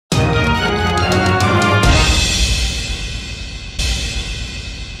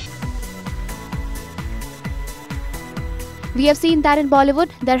We have seen that in Bollywood,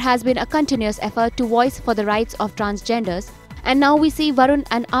 there has been a continuous effort to voice for the rights of transgenders, and now we see Varun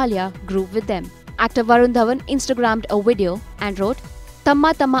and Alia groove with them. Actor Varun Dhawan Instagrammed a video and wrote,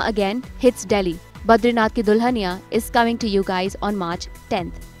 "Tamma Tamma again hits Delhi. Badrinath ki Dulhania is coming to you guys on March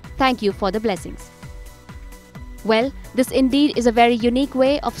 10th. Thank you for the blessings." Well, this indeed is a very unique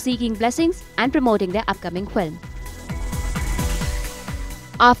way of seeking blessings and promoting their upcoming film.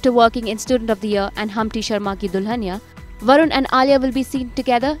 After working in Student of the Year and Humpty Sharma Ki Dulhania, Varun and Alia will be seen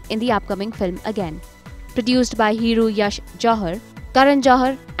together in the upcoming film again. Produced by Hero Yash Johar, Karan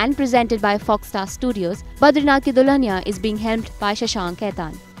Johar and presented by Foxstar Studios, Badrinath Ki Dulhania is being helmed by Shashank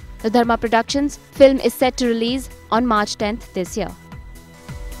Khaitan. The Dharma Productions film is set to release on March 10th this year.